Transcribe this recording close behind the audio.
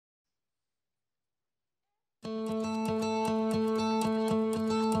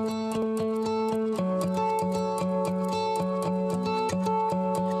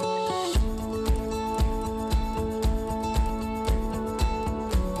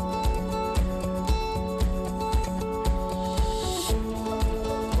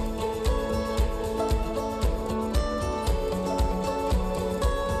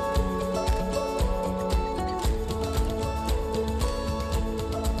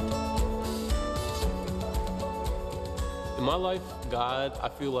In my life, God, I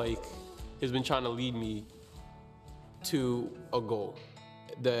feel like, has been trying to lead me to a goal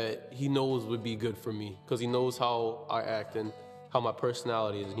that he knows would be good for me, because he knows how I act and how my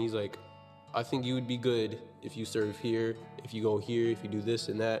personality is. And he's like, I think you would be good if you serve here, if you go here, if you do this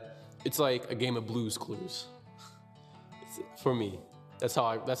and that. It's like a game of Blues Clues for me. That's how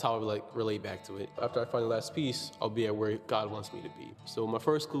I like relate back to it. After I find the last piece, I'll be at where God wants me to be. So my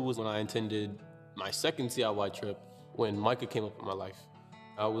first clue was when I attended my second CIY trip, when Micah came up in my life.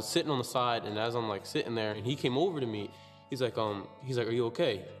 I was sitting on the side, and as I'm like sitting there, and he came over to me, he's like, are you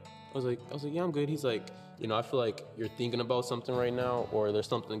okay? I was like, yeah, I'm good. He's like, I feel like you're thinking about something right now, or there's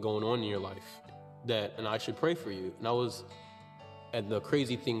something going on in your life and I should pray for you. And the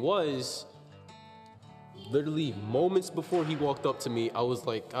crazy thing was, literally moments before he walked up to me, I was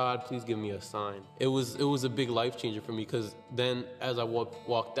like, God, please give me a sign. It was a big life changer for me, because then as I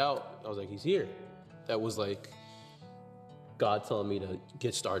walked out, I was like, he's here. That was like God telling me to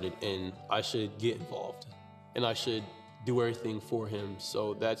get started, and I should get involved, and I should do everything for him.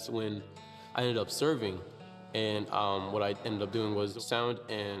 So that's when I ended up serving, and what I ended up doing was sound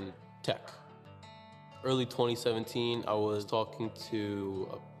and tech. Early 2017, I was talking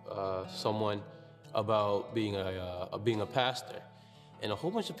to someone about being a pastor, and a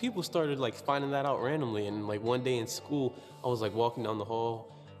whole bunch of people started like finding that out randomly. And like one day in school, I was like walking down the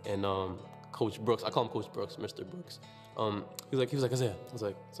hall, and Coach Brooks, I call him Coach Brooks, Mr. Brooks. He was like, Isaiah. I was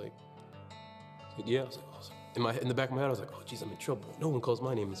like, yeah. I was like, in the back of my head, I was like, oh geez, I'm in trouble. No one calls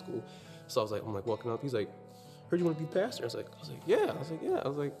my name in school. So I'm like walking up. He's like, heard you want to be pastor. I was like, yeah. I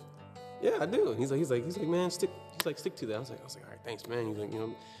was like, yeah, I do. And he's like, man, stick to that. I was like, all right, thanks, man. He's like,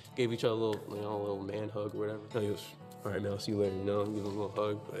 gave each other a little man hug or whatever. He goes, all right, man, I'll see you later. Give him a little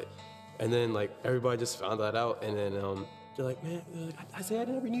hug. And then like everybody just found that out, and then they're like, man, I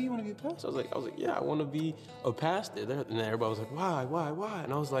never knew you want to be a pastor. I was like, yeah, I want to be a pastor. And then everybody was like, why?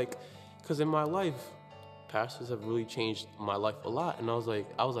 And I was like, because in my life, pastors have really changed my life a lot. And I was like,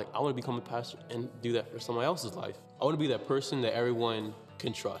 I want to become a pastor and do that for somebody else's life. I want to be that person that everyone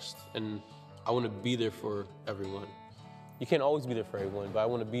can trust, and I want to be there for everyone. You can't always be there for everyone, but I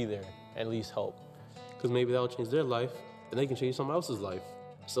want to be there and at least help, because maybe that'll change their life, and they can change someone else's life.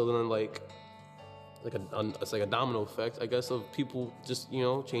 So then it's like a domino effect, I guess, of people just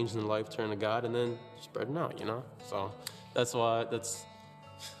changing their life, turning to God, and then spreading out. So that's what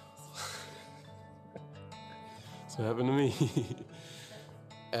happened to me.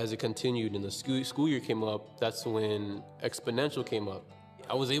 As it continued and the school year came up, that's when Exponential came up.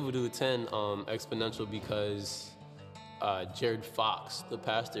 I was able to attend Exponential because Jared Fox, the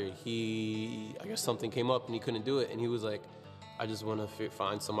pastor, I guess something came up and he couldn't do it, and he was like, I just want to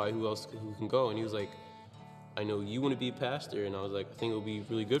find somebody who can go. And he was like, I know you want to be a pastor, and I was like, I think it'll be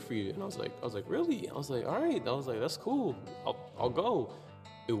really good for you. And I was like, really? I was like, all right. I was like, that's cool. I'll go.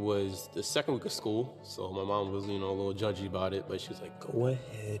 It was the second week of school, so my mom was, a little judgy about it, but she was like, go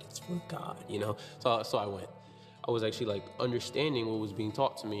ahead, it's for God, So I went. I was actually like understanding what was being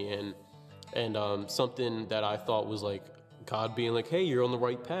taught to me, and something that I thought was like God being like, hey, you're on the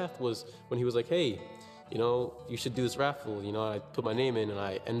right path, was when he was like, hey, you should do this raffle. I put my name in, and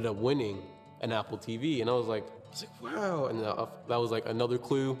I ended up winning an Apple TV, and I was like, wow. And that was like another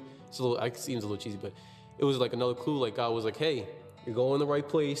clue. It seems a little cheesy, but it was like another clue. Like God was like, hey, you're going in the right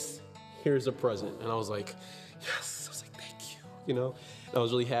place. Here's a present. And I was like, yes. I was like, thank you. And I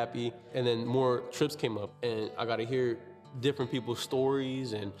was really happy. And then more trips came up, and I got to hear different people's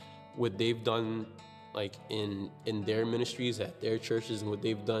stories and what they've done, like in their ministries at their churches, and what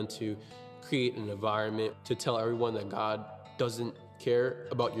they've done to create an environment to tell everyone that God doesn't care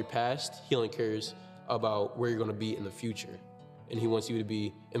about your past. He only cares about where you're going to be in the future, and he wants you to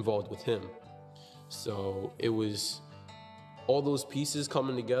be involved with him. So it was all those pieces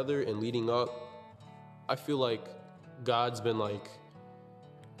coming together and leading up. I feel like God's been like,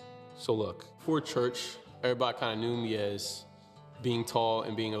 so look, for church, everybody kind of knew me as being tall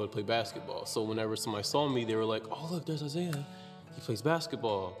and being able to play basketball. So whenever somebody saw me, they were like, oh, look, there's Isaiah. He plays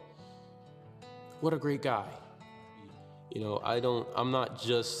basketball. What a great guy. I'm not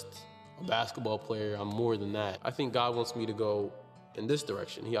just a basketball player. I'm more than that. I think God wants me to go in this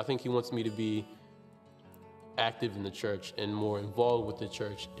direction. I think he wants me to be active in the church and more involved with the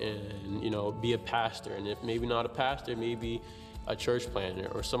church, and be a pastor, and if maybe not a pastor, maybe a church planter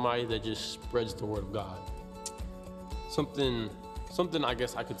or somebody that just spreads the word of God. Something I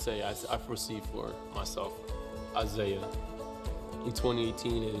guess I could say I foresee for myself, Isaiah in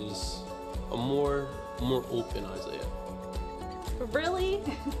 2018 is a more open Isaiah. Really?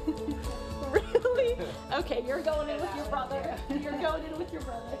 Really? Okay, you're going in with your brother. You're going in with your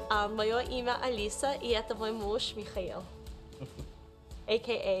brother. Moje ime Alisa i eto môj muž Michael.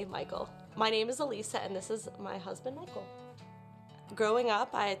 AKA Michael. My name is Elisa, and this is my husband, Michael. Growing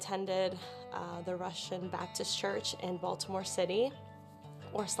up, I attended the Russian Baptist Church in Baltimore City,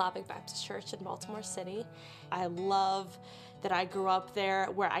 or Slavic Baptist Church in Baltimore City. I love that I grew up there,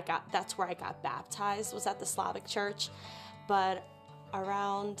 that's where I got baptized, was at the Slavic Church. But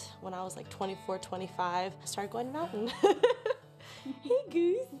around when I was like 24, 25, I started going to Mountain. Hey,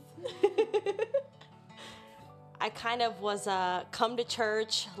 Goose. I kind of was a come to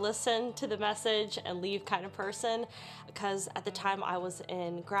church, listen to the message, and leave kind of person, because at the time I was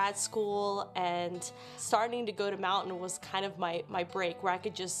in grad school, and starting to go to Mountain was kind of my break, where I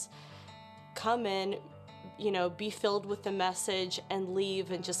could just come in, you know, be filled with the message and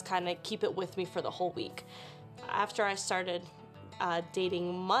leave and just kind of keep it with me for the whole week. After I started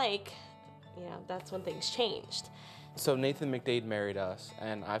dating Mike, you know, that's when things changed. So Nathan McDade married us,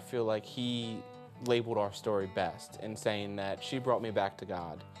 and I feel like he labeled our story best in saying that she brought me back to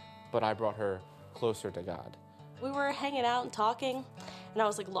God, but I brought her closer to God. We were hanging out and talking, and I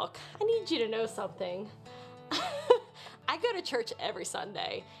was like, look, I need you to know something. I go to church every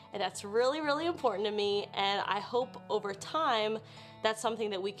Sunday, and that's really, really important to me, and I hope over time that's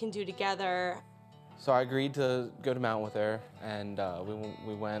something that we can do together. So I agreed to go to Mount with her, and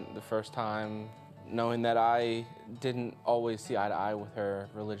we went the first time knowing that I didn't always see eye to eye with her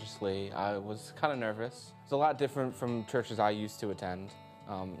religiously. I was kind of nervous. It's a lot different from churches I used to attend.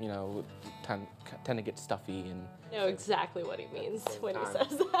 You know, tend to get stuffy and... I know exactly what he means when he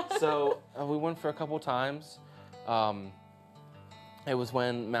says that. So we went for a couple times. It was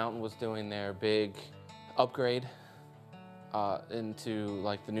when Mountain was doing their big upgrade into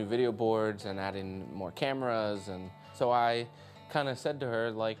like the new video boards and adding more cameras, and so I kind of said to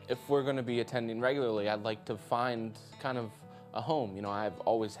her, like, if we're going to be attending regularly, I'd like to find kind of a home. You know, I've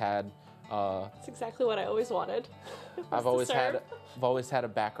always had That's exactly what I always wanted. I've always had a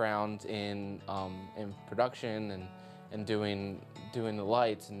background in production and doing the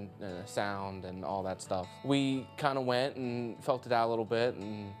lights and sound and all that stuff. We kind of went and felt it out a little bit,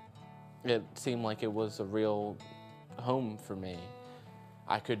 and it seemed like it was a real home for me.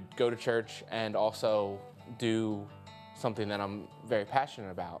 I could go to church and also do something that I'm very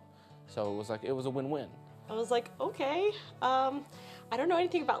passionate about. So it was a win-win. I was like, okay, I don't know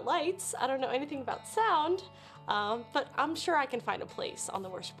anything about lights, I don't know anything about sound, but I'm sure I can find a place on the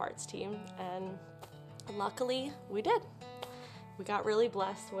worship arts team, and luckily we did. We got really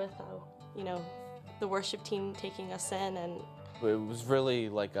blessed with, you know, the worship team taking us in, and it was really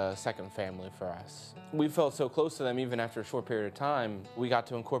like a second family for us. We felt so close to them even after a short period of time. We got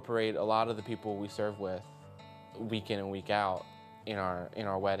to incorporate a lot of the people we serve with week in and week out in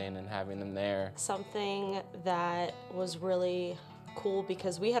our wedding and having them there. Something that was really cool,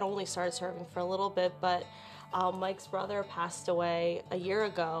 because we had only started serving for a little bit, but Mike's brother passed away a year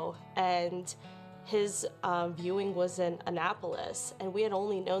ago, and his viewing was in Annapolis, and we had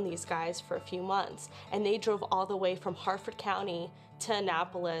only known these guys for a few months, and they drove all the way from Harford County to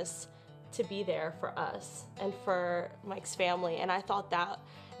Annapolis to be there for us and for Mike's family. And I thought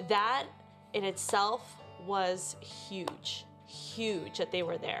that in itself was huge that they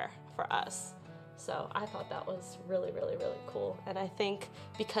were there for us. So I thought that was really, really, really cool. And I think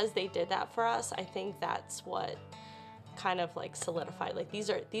because they did that for us, I think that's what kind of like solidified, like these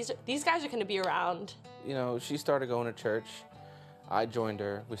guys are going to be around. You know, she started going to church. I joined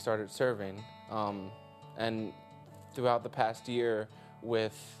her. We started serving. And throughout the past year,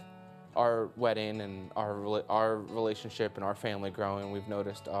 with our wedding and our relationship and our family growing, we've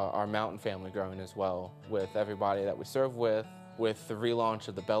noticed our Mountain family growing as well, with everybody that we serve with the relaunch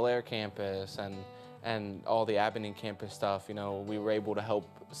of the Bel Air campus and all the Aberdeen campus stuff. You know, we were able to help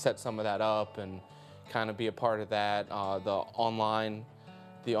set some of that up and kind of be a part of that. The online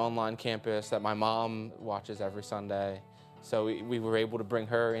campus that my mom watches every Sunday. So we were able to bring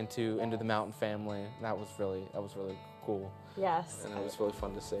her into the Mountain family. That was really cool. Yes. And it was really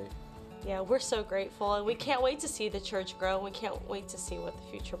fun to see. Yeah, we're so grateful, and we can't wait to see the church grow. We can't wait to see what the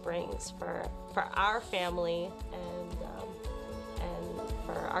future brings for our family and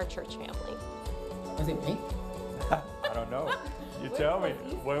for our church family. Was it me? I don't know. You tell me.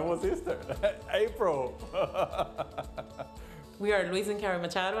 When was Easter? April. We are Luis and Karen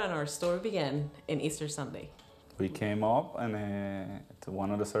Machado, and our story began in Easter Sunday. We came up and to one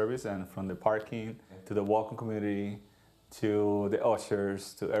of the service, and from the parking to the welcome community to the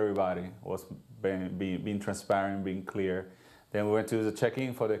ushers to everybody was being transparent, being clear. Then we went to the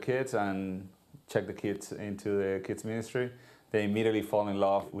check-in for the kids and checked the kids into the kids ministry. They immediately fall in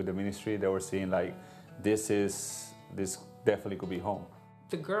love with the ministry. They were seeing like, this definitely could be home.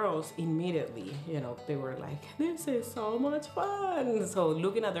 The girls immediately, they were like, this is so much fun. So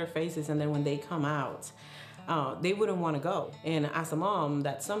looking at their faces, and then when they come out, they wouldn't want to go. And as a mom,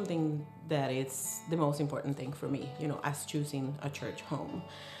 that's something that is the most important thing for me, as choosing a church home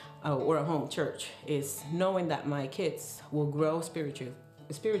or a home church, is knowing that my kids will grow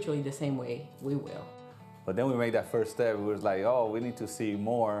spiritually the same way we will. But then we made that first step. We was like, oh, we need to see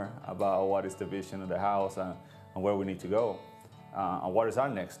more about what is the vision of the house and where we need to go. And what is our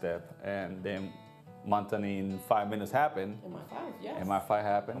next step? And then Mountain in 5 minutes happened. MI5, yes. MI5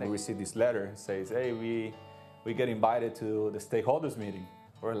 happened. And we see this letter. It says, hey, we get invited to the stakeholders meeting.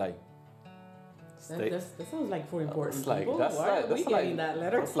 We're like, that sounds like for important like, people. that's Why like, are we getting that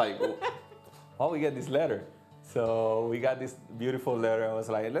letter? It's like, why we get this letter? So we got this beautiful letter. I was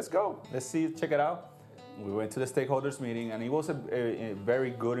like, let's go. Let's see, check it out. We went to the stakeholders meeting, and it was a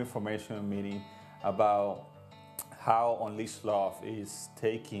very good information meeting about how Unleash Love is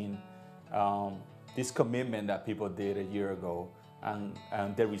taking this commitment that people did a year ago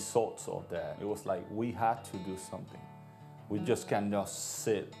and the results of that. It was like, we had to do something. We just cannot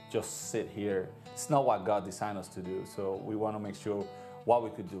sit here. It's not what God designed us to do. So we want to make sure what we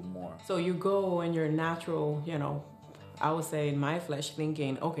could do more. So you go in your natural, I would say in my flesh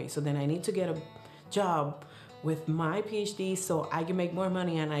thinking, okay, so then I need to get a job with my PhD so I can make more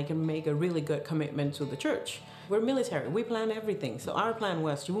money and I can make a really good commitment to the church. We're military, we plan everything. So our plan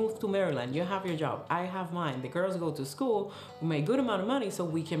was, you move to Maryland, you have your job, I have mine. The girls go to school, we make a good amount of money so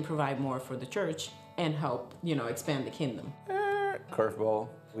we can provide more for the church and help, expand the kingdom. Curveball.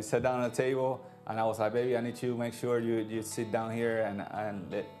 We sat down at the table and I was like, baby, I need to make sure you sit down here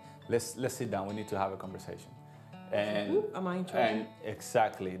and let's sit down. We need to have a conversation. And am I in trouble? And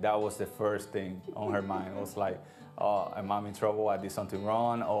exactly, that was the first thing on her mind. It was like, am I in trouble? I did something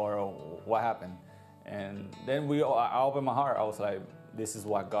wrong, or what happened? And then I opened my heart. I was like, this is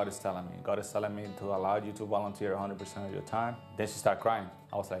what God is telling me. God is telling me to allow you to volunteer 100% of your time. Then she started crying.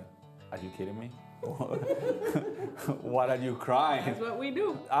 I was like, are you kidding me? What are you crying? That's what we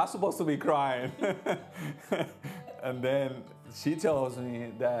do. I'm supposed to be crying. And then she tells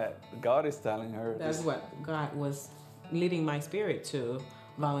me that God is telling her. That's what God was leading my spirit to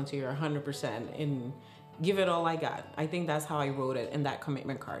volunteer 100% and give it all I got. I think that's how I wrote it in that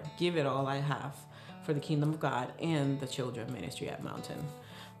commitment card. Give it all I have for the kingdom of God and the children ministry at Mountain.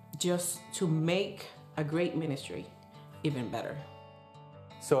 Just to make a great ministry even better.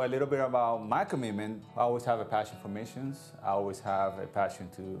 So a little bit about my commitment. I always have a passion for missions. I always have a passion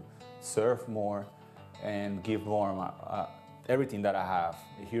to serve more and give more everything that I have.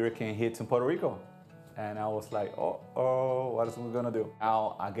 A hurricane hits in Puerto Rico. And I was like, oh, what is we gonna do?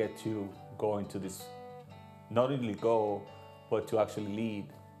 Now I get to go into this, not only go, but to actually lead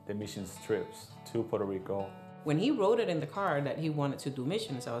the missions trips to Puerto Rico. When he wrote it in the card that he wanted to do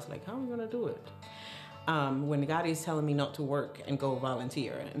missions, I was like, how are we gonna do it? When God is telling me not to work and go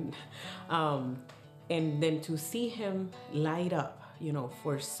volunteer, and then to see him light up,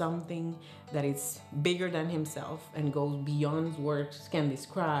 for something that is bigger than himself and goes beyond words can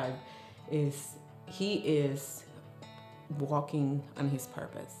describe, he is walking on his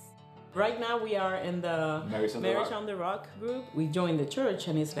purpose. Right now we are in the Marriage on the Rock group. We joined the church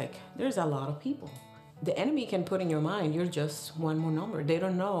and it's like, there's a lot of people. The enemy can put in your mind, you're just one more number. They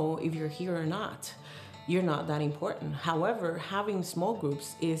don't know if you're here or not. You're not that important. However, having small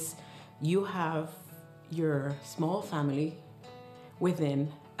groups is you have your small family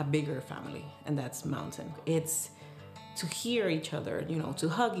within a bigger family, and that's Mountain. It's to hear each other, to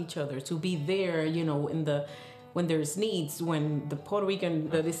hug each other, to be there, when there's needs, when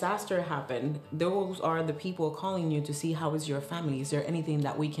the disaster happened, those are the people calling you to see how is your family, is there anything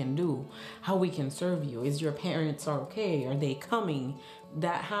that we can do, how we can serve you, is your parents okay, are they coming?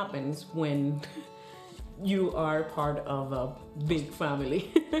 That happens when you are part of a big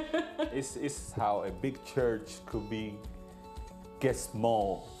family. It's how a big church could get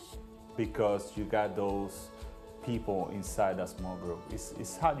small because you got those people inside that small group.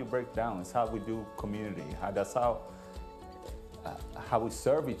 It's how you break down. It's how we do community. That's how we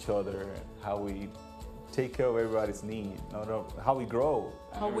serve each other. How we take care of everybody's need. How we grow.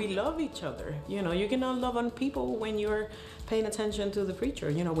 How we love each other. You cannot love on people when you're paying attention to the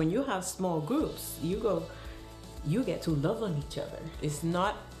preacher. When you have small groups, you get to love on each other. It's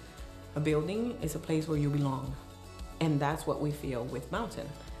not a building. It's a place where you belong. And that's what we feel with Mountain.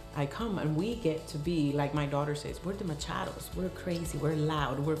 I come and we get to be, like my daughter says, we're the Machados. We're crazy, we're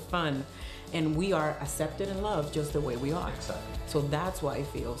loud, we're fun. And we are accepted and loved just the way we are. Exactly. So that's why it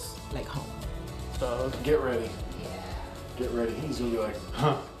feels like home. Get ready. Yeah. Get ready. He's gonna be like,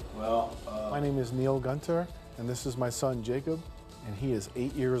 huh. Well, my name is Neil Gunter, and this is my son, Jacob. and he is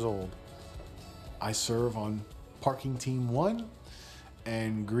 8 years old. I serve on parking team 1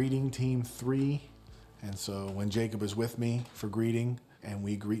 and greeting team 3. And so when Jacob is with me for greeting, and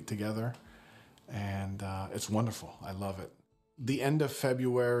we greet together, and it's wonderful. I love it. The end of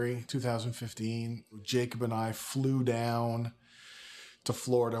February 2015, Jacob and I flew down to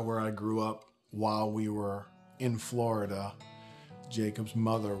Florida, where I grew up. While we were in Florida, Jacob's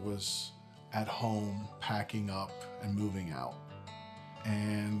mother was at home packing up and moving out.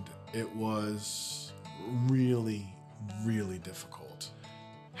 And it was really, really difficult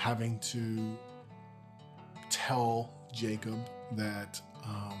having to tell Jacob that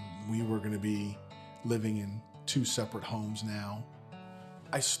we were going to be living in 2 separate homes now.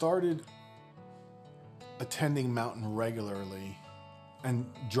 I started attending Mountain regularly and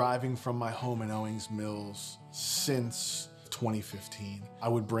driving from my home in Owings Mills since 2015. I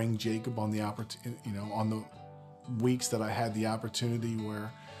would bring Jacob on the on the weeks that I had the opportunity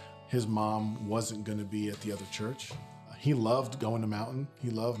where his mom wasn't going to be at the other church. He loved going to Mountain. He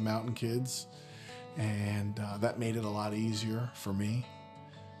loved Mountain kids, and that made it a lot easier for me.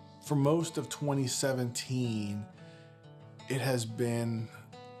 For most of 2017, it has been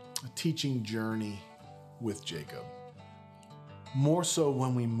a teaching journey with Jacob. More so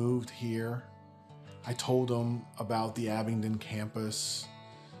when we moved here, I told him about the Abingdon campus,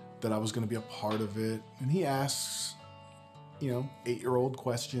 that I was going to be a part of it. And he asks, 8-year-old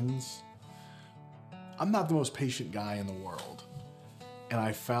questions. I'm not the most patient guy in the world. And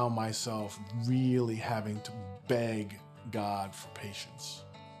I found myself really having to beg God for patience,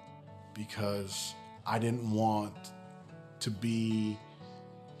 because I didn't want to be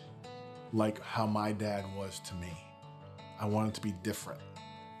like how my dad was to me. I wanted to be different.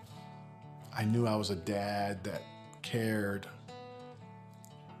 I knew I was a dad that cared,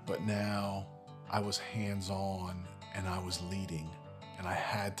 but now I was hands-on and I was leading, and I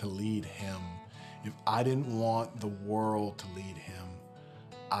had to lead him. If I didn't want the world to lead him,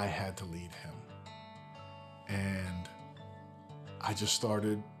 I had to lead him. And I just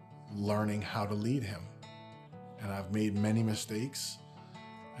started learning how to lead him. And I've made many mistakes,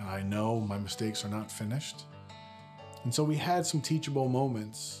 and I know my mistakes are not finished. And so we had some teachable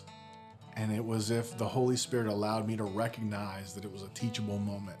moments, and it was as if the Holy Spirit allowed me to recognize that it was a teachable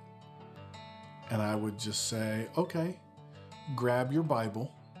moment. And I would just say, okay, grab your Bible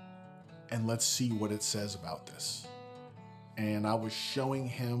and let's see what it says about this. And I was showing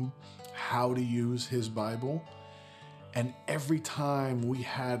him how to use his Bible. And every time we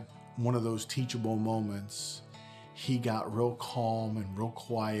had one of those teachable moments, he got real calm and real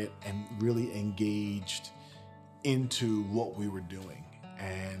quiet and really engaged into what we were doing.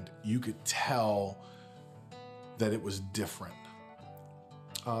 And you could tell that it was different.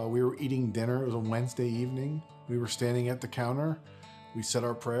 We were eating dinner. It was a Wednesday evening. We were standing at the counter. We said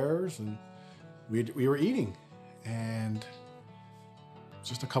our prayers and we were eating. And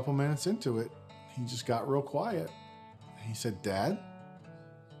just a couple minutes into it, he just got real quiet. He said, "Dad,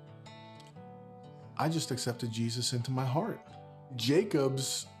 I just accepted Jesus into my heart."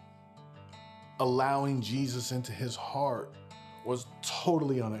 Jacob's allowing Jesus into his heart was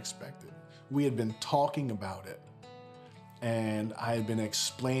totally unexpected. We had been talking about it, and I had been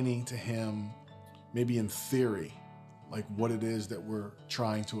explaining to him, maybe in theory, like what it is that we're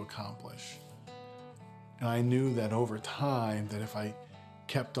trying to accomplish. And I knew that over time, that if I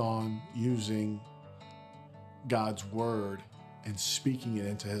kept on using God's word and speaking it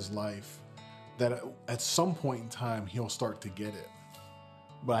into his life, that at some point in time, he'll start to get it.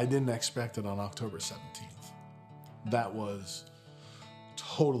 But I didn't expect it on October 17th. That was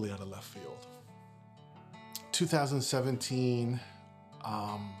totally out of left field. 2017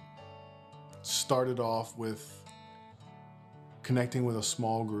 started off with connecting with a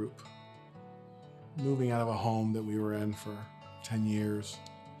small group, moving out of a home that we were in for 10 years,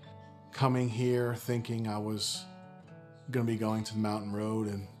 coming here thinking I was going to be going to the Mountain Road,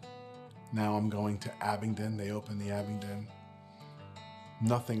 and now I'm going to Abingdon. They opened the Abingdon.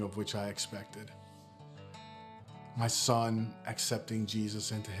 Nothing of which I expected. My son accepting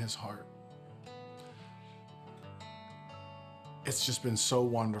Jesus into his heart. It's just been so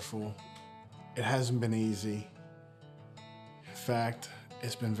wonderful. It hasn't been easy. In fact,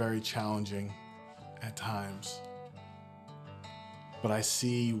 it's been very challenging at times. But I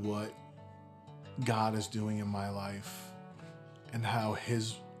see what God is doing in my life and how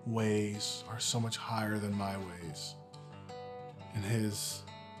his ways are so much higher than my ways. And his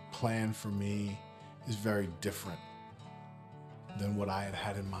plan for me is very different than what I had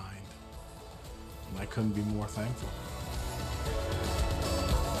had in mind. And I couldn't be more thankful.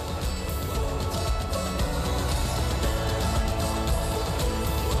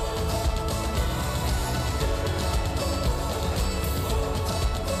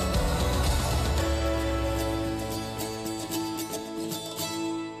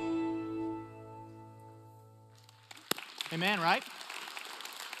 Amen, right?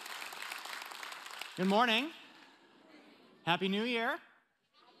 Good morning. Happy New Year.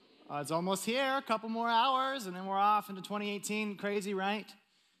 It's almost here, a couple more hours, and then we're off into 2018. Crazy, right?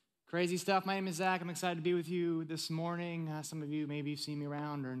 Crazy stuff. My name is Zach. I'm excited to be with you this morning. Some of you maybe have seen me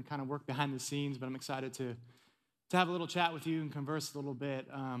around or kind of work behind the scenes, but I'm excited to have a little chat with you and converse a little bit.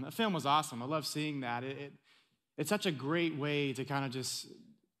 The film was awesome. I love seeing that. It's such a great way to kind of just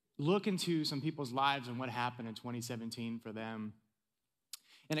look into some people's lives and what happened in 2017 for them.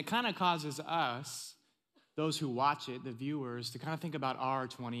 And it kind of causes us, those who watch it, the viewers, to kind of think about our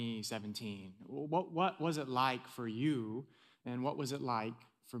 2017. What was it like for you, and what was it like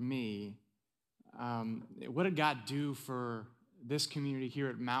for me? What did God do for this community here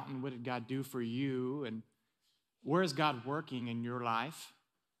at Mountain? What did God do for you? And where is God working in your life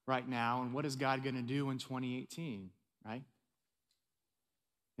right now? And what is God going to do in 2018, right?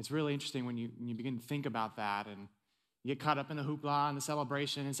 It's really interesting when you begin to think about that and you get caught up in the hoopla and the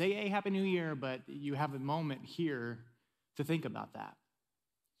celebration and say, hey, Happy New Year, but you have a moment here to think about that.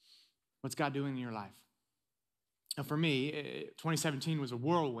 What's God doing in your life? And for me, 2017 was a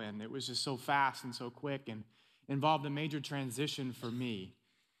whirlwind. It was just so fast and so quick and involved a major transition for me.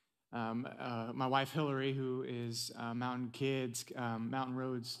 My wife, Hillary, who is Mountain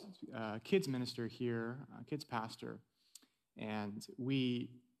Road's kids minister here, kids pastor, and we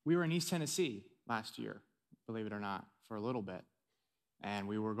were in East Tennessee last year, believe it or not, for a little bit. And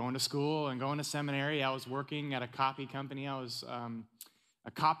we were going to school and going to seminary. I was working at a copy company. I was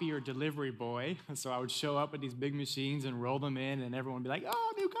a copier delivery boy. So I would show up with these big machines and roll them in, and everyone would be like,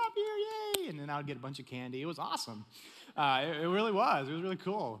 oh, new copier, yay! And then I would get a bunch of candy. It was awesome. It really was. It was really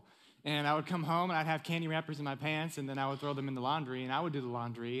cool. And I would come home, and I'd have candy wrappers in my pants, and then I would throw them in the laundry, and I would do the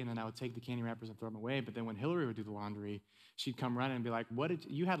laundry, and then I would take the candy wrappers and throw them away. But then when Hillary would do the laundry, she'd come running and be like,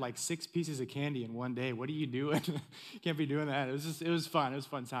 you had like 6 pieces of candy in one day. What are you doing? You can't be doing that. It was fun. It was a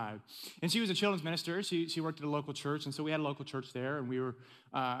fun time. And she was a children's minister. She worked at a local church, and so we had a local church there, and we were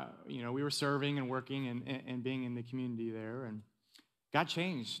serving and working and being in the community there. And God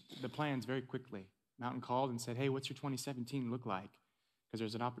changed the plans very quickly. Mountain called and said, hey, what's your 2017 look like? Because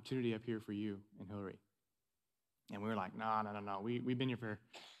there's an opportunity up here for you and Hillary. And we were like, no. We've been here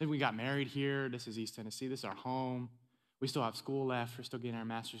we got married here. This is East Tennessee. This is our home. We still have school left. We're still getting our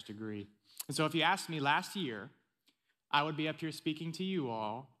master's degree. And so if you asked me last year, I would be up here speaking to you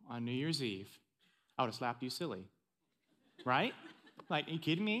all on New Year's Eve. I would have slapped you silly, right? Like, are you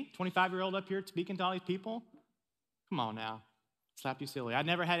kidding me? 25-year-old up here speaking to all these people? Come on now. Slapped you silly. I'd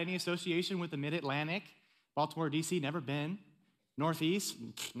never had any association with the Mid-Atlantic. Baltimore, D.C., never been. Northeast,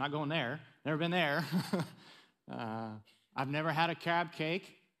 not going there. Never been there. I've never had a crab cake.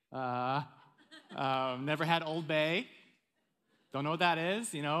 Never had Old Bay. Don't know what that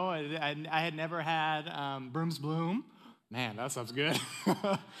is. You know, I had never had Broom's Bloom. Man, that sounds good.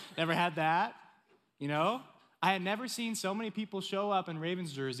 Never had that. You know, I had never seen so many people show up in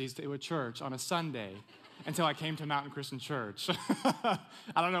Ravens jerseys to a church on a Sunday until I came to Mountain Christian Church. I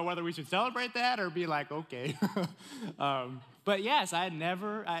don't know whether we should celebrate that or be like, okay. But yes, I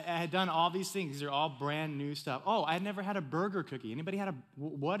had done all these things. These are all brand new stuff. Oh, I had never had a burger cookie. Anybody had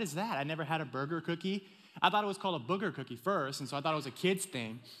what is that? I never had a burger cookie. I thought it was called a booger cookie first, and so I thought it was a kid's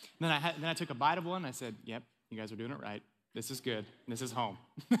thing. And then I took a bite of one, and I said, yep, you guys are doing it right. This is good. This is home.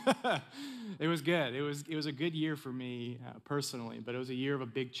 It was good. It was a good year for me personally, but it was a year of a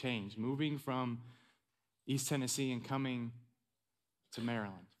big change, moving from East Tennessee and coming to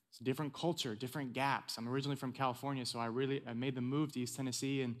Maryland. It's a different culture, different gaps. I'm originally from California, so I made the move to East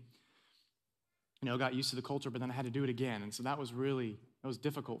Tennessee and, got used to the culture, but then I had to do it again. And so that was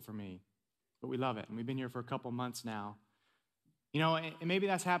difficult for me, but we love it. And we've been here for a couple months now. And maybe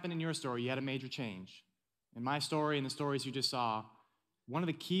that's happened in your story. You had a major change. In my story and the stories you just saw, one of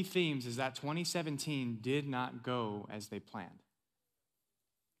the key themes is that 2017 did not go as they planned.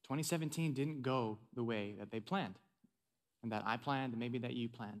 2017 didn't go the way that they planned, and that I planned, and maybe that you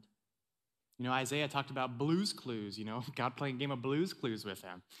planned. Isaiah talked about Blue's Clues, God playing a game of Blue's Clues with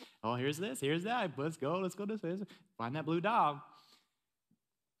him. Oh, here's this, here's that, let's go this way. Find that blue dog.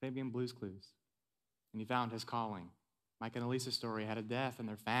 Play a game of Blue's Clues. And he found his calling. Mike and Elisa's story had a death in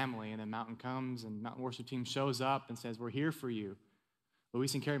their family, and then Mountain comes, and Mountain Worship Team shows up and says, we're here for you.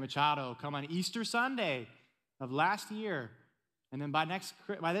 Luis and Carrie Machado come on Easter Sunday of last year. And then by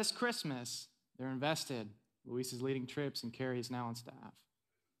this Christmas, they're invested. Luis is leading trips, and Carrie is now on staff.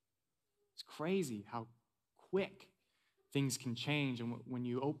 It's crazy how quick things can change, and when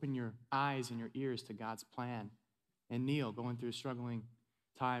you open your eyes and your ears to God's plan. And Neil going through a struggling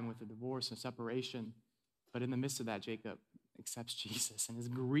time with a divorce and separation, but in the midst of that, Jacob accepts Jesus and is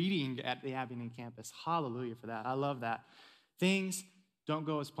greeting at the Abingdon campus. Hallelujah for that. I love that. Things don't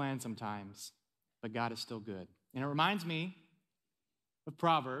go as planned sometimes, but God is still good. And it reminds me of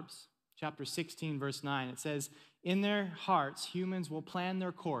Proverbs chapter 16, verse 9. It says, in their hearts, humans will plan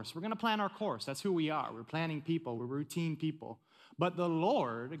their course. We're going to plan our course. That's who we are. We're planning people. We're routine people. But the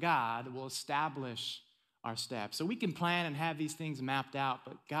Lord, God, will establish our steps. So we can plan and have these things mapped out,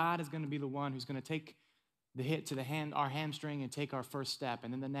 but God is going to be the one who's going to take the hit to our hamstring and take our first step,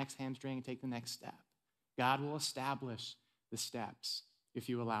 and then the next hamstring and take the next step. God will establish the steps if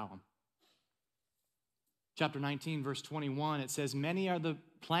you allow him. Chapter 19, verse 21, it says, many are the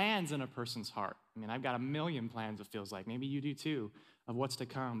plans in a person's heart. I mean, I've got a million plans, it feels like. Maybe you do too, of what's to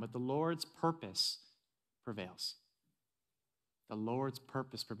come. But the Lord's purpose prevails. The Lord's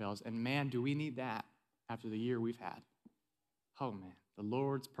purpose prevails. And man, do we need that after the year we've had. Oh man, the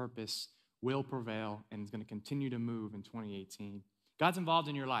Lord's purpose will prevail and is going to continue to move in 2018. God's involved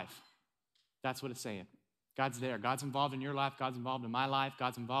in your life. That's what it's saying. God's there. God's involved in your life. God's involved in my life.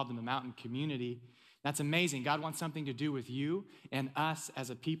 God's involved in the mountain community. That's amazing. God wants something to do with you and us as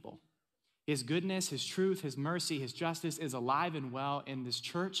a people. His goodness, his truth, his mercy, his justice is alive and well in this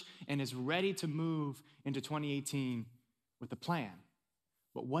church and is ready to move into 2018 with a plan.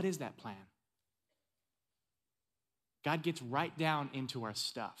 But what is that plan? God gets right down into our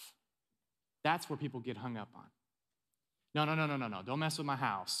stuff. That's where people get hung up on. No. Don't mess with my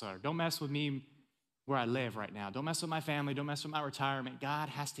house, or don't mess with me where I live right now. Don't mess with my family. Don't mess with my retirement. God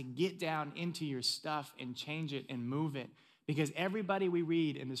has to get down into your stuff and change it and move it. Because everybody we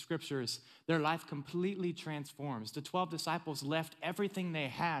read in the scriptures, their life completely transforms. The 12 disciples left everything they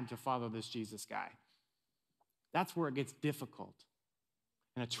had to follow this Jesus guy. That's where it gets difficult.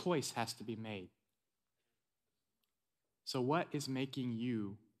 And a choice has to be made. So what is making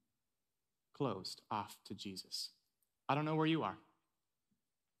you closed off to Jesus? I don't know where you are.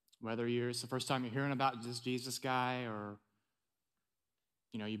 Whether it's the first time you're hearing about this Jesus guy, or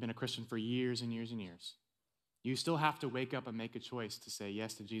you've been a Christian for years and years and years. You still have to wake up and make a choice to say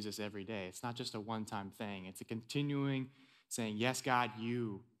yes to Jesus every day. It's not just a one-time thing. It's a continuing saying, yes, God,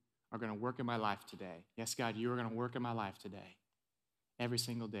 you are going to work in my life today. Yes, God, you are going to work in my life today. Every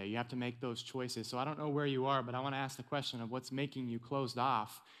single day. You have to make those choices. So I don't know where you are, but I want to ask the question of what's making you closed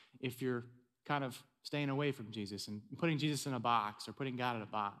off if you're kind of staying away from Jesus and putting Jesus in a box or putting God in a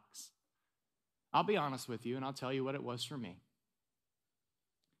box. I'll be honest with you, and I'll tell you what it was for me.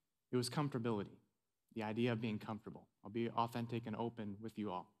 It was comfortability, the idea of being comfortable. I'll be authentic and open with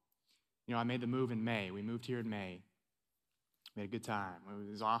you all. I made the move in May. We moved here in May. We had a good time. It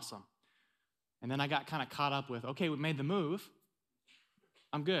was awesome. And then I got kind of caught up with, okay, we made the move.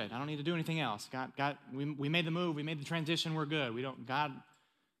 I'm good. I don't need to do anything else. We made the move. We made the transition. We're good.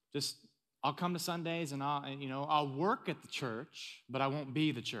 I'll come to Sundays and I'll work at the church, but I won't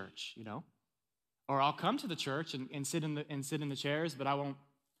be the church, Or I'll come to the church and sit in the chairs, but I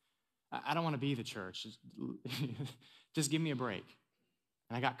don't want to be the church. Just give me a break.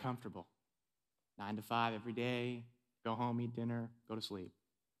 And I got comfortable. 9 to 5 every day, go home, eat dinner, go to sleep,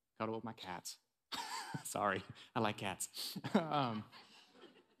 cuddle with my cats. Sorry, I like cats. I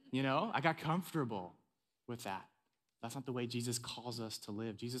got comfortable with that. That's not the way Jesus calls us to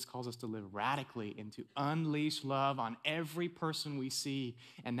live. Jesus calls us to live radically and to unleash love on every person we see,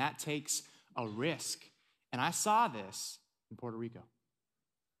 and that takes a risk. And I saw this in Puerto Rico.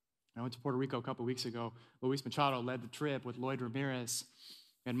 I went to Puerto Rico a couple weeks ago. Luis Machado led the trip with Lloyd Ramirez,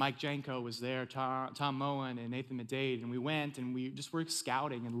 and Mike Janko was there, Tom Moen, and Nathan Medade, and we went, and we just were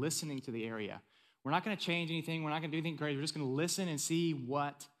scouting and listening to the area. We're not going to change anything. We're not going to do anything crazy. We're just going to listen and see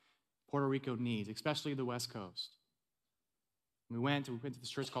what Puerto Rico needs, especially the West Coast. We went to this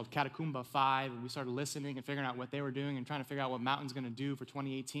church called Catacumba 5, and we started listening and figuring out what they were doing and trying to figure out what Mountain's going to do for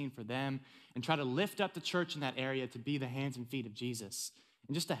 2018 for them and try to lift up the church in that area to be the hands and feet of Jesus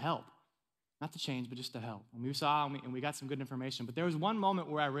and just to help. Not to change, but just to help. And we saw and we got some good information. But there was one moment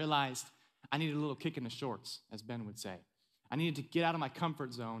where I realized I needed a little kick in the shorts, as Ben would say. I needed to get out of my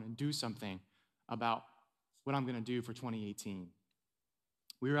comfort zone and do something about what I'm going to do for 2018.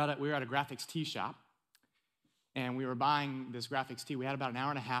 We were at a graphics tee shop. And we were buying this graphics tee. We had about an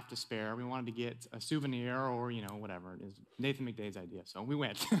hour and a half to spare. We wanted to get a souvenir or, whatever it is. Nathan McDade's idea. So we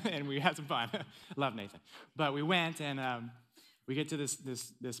went, and we had some fun. Love Nathan. But we went, and we get to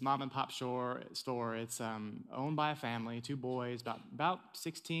this mom-and-pop store. It's owned by a family, 2 boys, about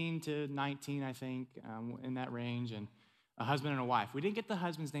 16 to 19, I think, in that range, and a husband and a wife. We didn't get the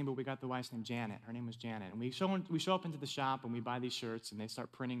husband's name, but we got the wife's name, Janet. Her name was Janet. And we show up into the shop, and we buy these shirts, and they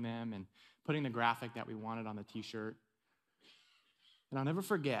start printing them and putting the graphic that we wanted on the T-shirt. And I'll never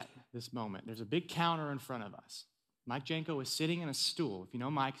forget this moment. There's a big counter in front of us. Mike Janko was sitting in a stool. If you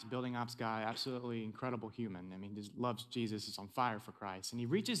know Mike, he's a building ops guy, absolutely incredible human. I mean, he just loves Jesus, is on fire for Christ. And he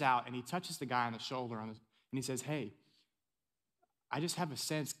reaches out and he touches the guy on the shoulder and he says, hey, I just have a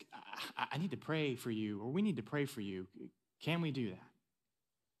sense, I need to pray for you, or we need to pray for you. Can we do that?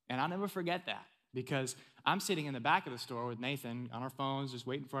 And I'll never forget that, because I'm sitting in the back of the store with Nathan on our phones, just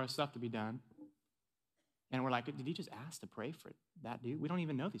waiting for our stuff to be done. And we're like, did he just ask to pray for that dude? We don't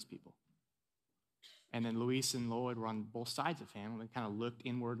even know these people. And then Luis and Lloyd were on both sides of him, and they kind of looked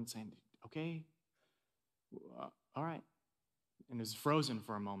inward and saying, okay, all right. And it was frozen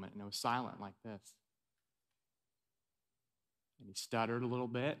for a moment, and it was silent like this. And he stuttered a little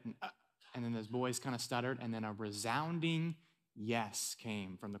bit, and then those boys kind of stuttered, and then a resounding yes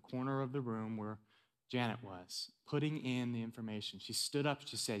came from the corner of the room where Janet was, putting in the information. She stood up,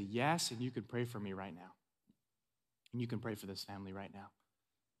 she said, yes, and you can pray for me right now. And you can pray for this family right now.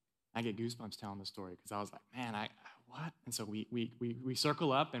 I get goosebumps telling the story, because I was like, man, what? And so we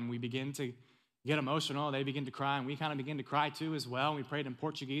circle up, and we begin to get emotional. They begin to cry, and we kind of begin to cry too as well. We prayed in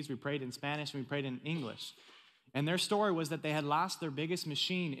Portuguese, we prayed in Spanish, and we prayed in English. And their story was that they had lost their biggest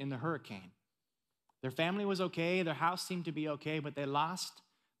machine in the hurricane. Their family was okay, their house seemed to be okay, but they lost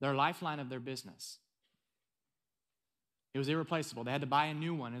their lifeline of their business. It was irreplaceable. They had to buy a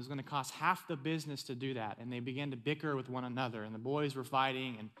new one. It was going to cost half the business to do that. And they began to bicker with one another, and the boys were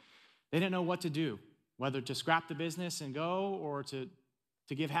fighting, and they didn't know what to do, whether to scrap the business and go, or to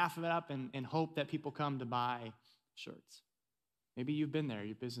give half of it up and hope that people come to buy shirts. Maybe you've been there,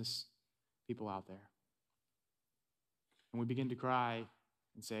 you business people out there. And we begin to cry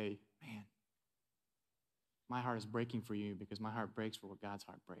and say, man, my heart is breaking for you, because my heart breaks for what God's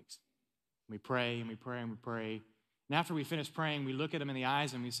heart breaks. And we pray and we pray and we pray. And after we finish praying, we look at them in the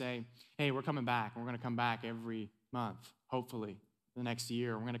eyes and we say, hey, we're coming back. We're going to come back every month, hopefully, the next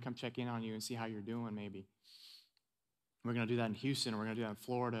year. We're going to come check in on you and see how you're doing, maybe. We're going to do that in Houston, and we're going to do that in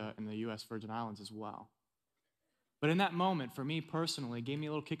Florida and the U.S. Virgin Islands as well. But in that moment, for me personally, it gave me a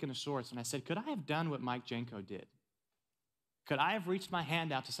little kick in the shorts, and I said, could I have done what Mike Janko did? Could I have reached my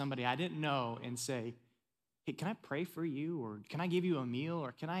hand out to somebody I didn't know and say, hey, can I pray for you? Or can I give you a meal?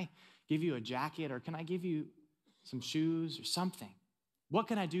 Or can I give you a jacket? Or can I give you some shoes or something? What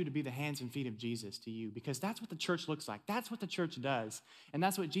can I do to be the hands and feet of Jesus to you? Because that's what the church looks like. That's what the church does. And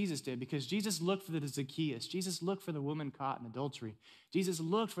that's what Jesus did, because Jesus looked for the Zacchaeus. Jesus looked for the woman caught in adultery. Jesus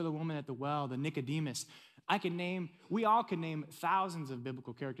looked for the woman at the well, the Nicodemus. We all could name thousands of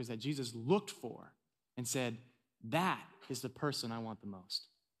biblical characters that Jesus looked for and said, that is the person I want the most.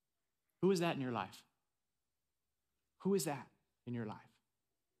 Who is that in your life? Who is that in your life?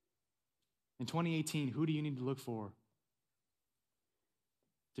 In 2018, who do you need to look for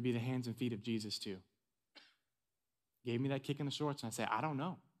to be the hands and feet of Jesus to? Gave me that kick in the shorts, and I say, I don't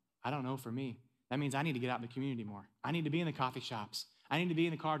know. I don't know for me. That means I need to get out in the community more. I need to be in the coffee shops. I need to be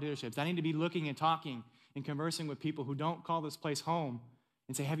in the car dealerships. I need to be looking and talking and conversing with people who don't call this place home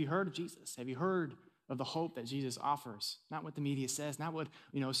and say, have you heard of Jesus? Have you heard of the hope that Jesus offers? Not what the media says, not what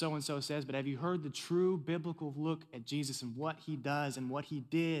so-and-so says, but have you heard the true biblical look at Jesus and what he does and what he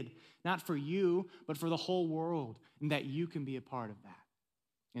did, not for you, but for the whole world, and that you can be a part of that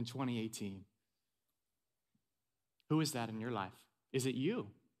in 2018. Who is that in your life? Is it you?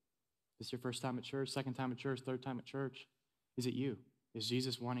 Is this your first time at church, second time at church, third time at church? Is it you? Is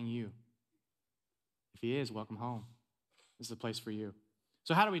Jesus wanting you? If he is, welcome home. This is the place for you.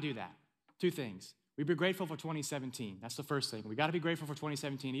 So how do we do that? Two things. We be grateful for 2017. That's the first thing. We got to be grateful for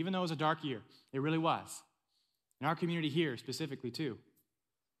 2017, even though it was a dark year. It really was. In our community here specifically too.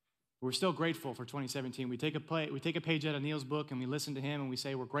 We're still grateful for 2017. We take a page out of Neil's book and we listen to him and we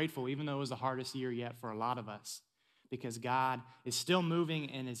say we're grateful, even though it was the hardest year yet for a lot of us, because God is still moving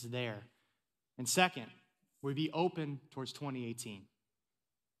and is there. And second, we be open towards 2018.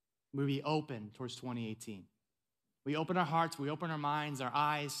 We be open towards 2018. We open our hearts, we open our minds, our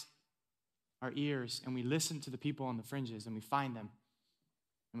eyes, our ears, and we listen to the people on the fringes, and we find them.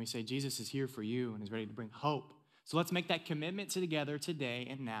 And we say, Jesus is here for you and is ready to bring hope. So let's make that commitment together today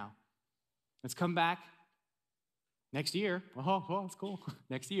and now. Let's come back next year. Oh, that's cool.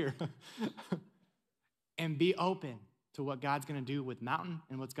 Next year. And be open to what God's going to do with Mountain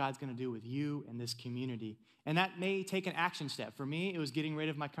and what God's going to do with you and this community. And that may take an action step. For me, it was getting rid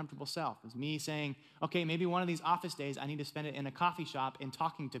of my comfortable self. It was me saying, okay, maybe one of these office days I need to spend it in a coffee shop and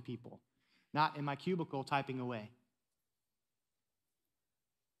talking to people, not in my cubicle typing away.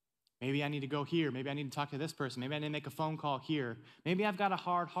 Maybe I need to go here. Maybe I need to talk to this person. Maybe I need to make a phone call here. Maybe I've got a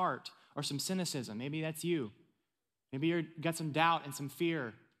hard heart or some cynicism. Maybe that's you. Maybe you've got some doubt and some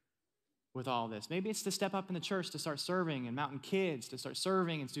fear with all this. Maybe it's to step up in the church to start serving in Mountain Kids, to start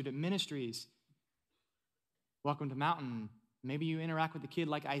serving in student ministries. Welcome to Mountain. Maybe you interact with a kid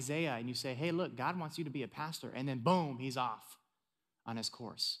like Isaiah and you say, hey, look, God wants you to be a pastor. And then boom, he's off on his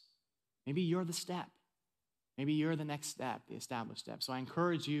course. Maybe you're the step. Maybe you're the next step, the established step. So I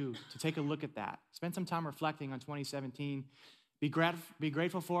encourage you to take a look at that. Spend some time reflecting on 2017. Be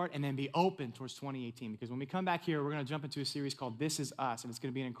grateful for it, and then be open towards 2018. Because when we come back here, we're going to jump into a series called This Is Us, and it's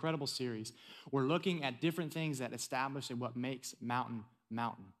going to be an incredible series. We're looking at different things that establish and what makes Mountain,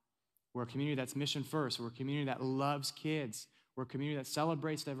 Mountain. We're a community that's mission first. We're a community that loves kids. We're a community that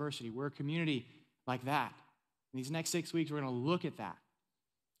celebrates diversity. We're a community like that. In these next 6 weeks, we're going to look at that.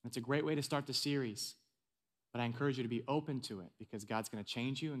 And it's a great way to start the series. But I encourage you to be open to it because God's going to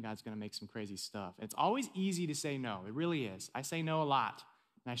change you and God's going to make some crazy stuff. And it's always easy to say no. It really is. I say no a lot,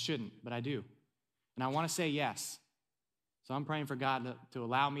 and I shouldn't, but I do. And I want to say yes. So I'm praying for God to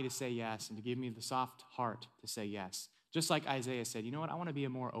allow me to say yes and to give me the soft heart to say yes. Just like Isaiah said, you know what? I want to be a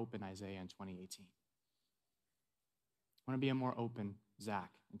more open Isaiah in 2018. I want to be a more open Zach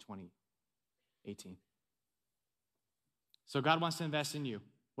in 2018. So God wants to invest in you.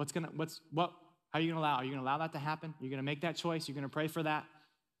 How are you going to allow? Are you going to allow that to happen? You're going to make that choice? You're going to pray for that?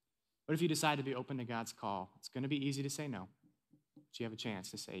 What if you decide to be open to God's call? It's going to be easy to say no, but you have a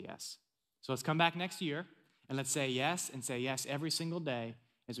chance to say yes. So let's come back next year, and let's say yes and say yes every single day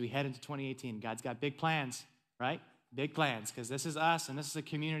as we head into 2018. God's got big plans, right? Big plans, because this is us, and this is a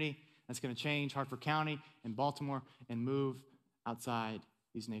community that's going to change Hartford County and Baltimore and move outside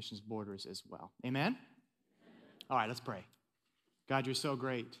these nations' borders as well. Amen? All right, let's pray. God, you're so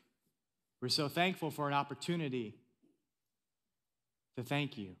great. We're so thankful for an opportunity to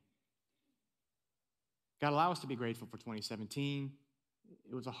thank you. God, allow us to be grateful for 2017.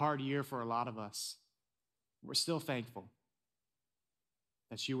 It was a hard year for a lot of us. We're still thankful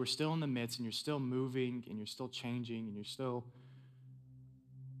that you were still in the midst and you're still moving and you're still changing and you're still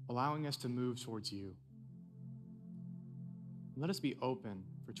allowing us to move towards you. Let us be open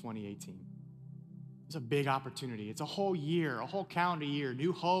for 2018. It's a big opportunity. It's a whole year, a whole calendar year,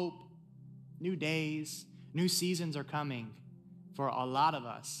 new hope. New days, new seasons are coming for a lot of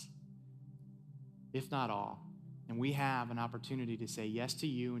us, if not all. And we have an opportunity to say yes to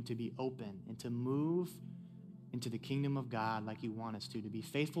you and to be open and to move into the kingdom of God like you want us to be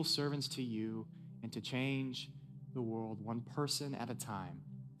faithful servants to you and to change the world one person at a time,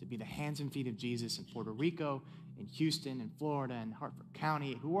 to be the hands and feet of Jesus in Puerto Rico, in Houston, in Florida, in Hartford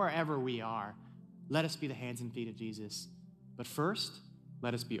County, wherever we are. Let us be the hands and feet of Jesus. But first,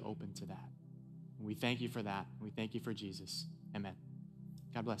 let us be open to that. And we thank you for that. We thank you for Jesus. Amen.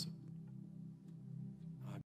 God bless you.